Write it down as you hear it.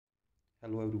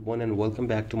Hello everyone and welcome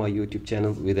back to my YouTube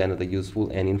channel with another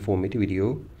useful and informative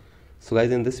video. So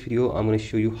guys, in this video I'm going to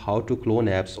show you how to clone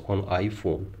apps on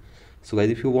iPhone. So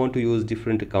guys, if you want to use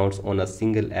different accounts on a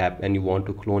single app and you want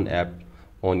to clone app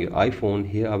on your iPhone,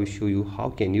 here I will show you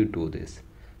how can you do this.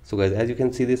 So guys, as you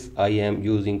can see this, I am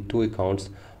using two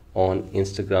accounts on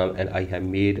Instagram and I have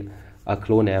made a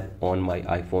clone app on my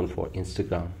iPhone for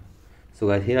Instagram. So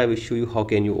guys, here I will show you how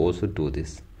can you also do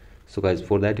this. So guys,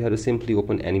 for that you have to simply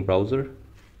open any browser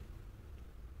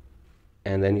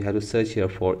and then you have to search here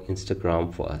for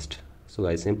Instagram first. So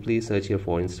guys, simply search here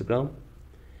for Instagram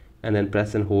and then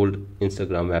press and hold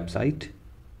Instagram website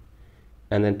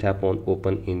and then tap on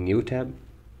open in new tab,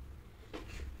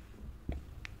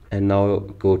 and now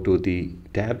go to the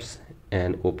tabs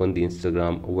and open the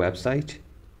Instagram website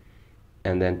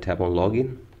and then tap on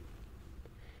login,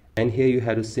 and here you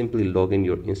have to simply log in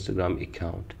your Instagram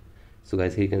account. So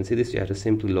guys, here you can see this, you have to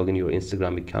simply log in your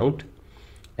Instagram account,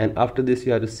 and after this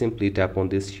you have to simply tap on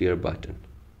this share button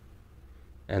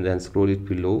and then scroll it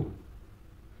below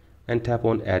and tap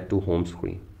on add to home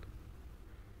screen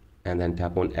and then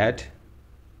tap on add,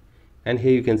 and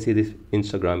here you can see this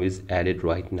Instagram is added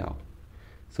right now.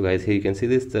 So guys, here you can see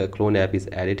this, the clone app is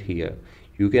added here.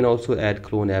 You can also add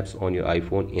clone apps on your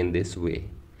iPhone in this way.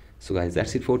 So guys,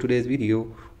 that's it for today's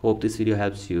video. Hope this video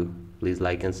helps you. Please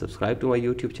like and subscribe to my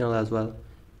YouTube channel as well.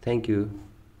 Thank you.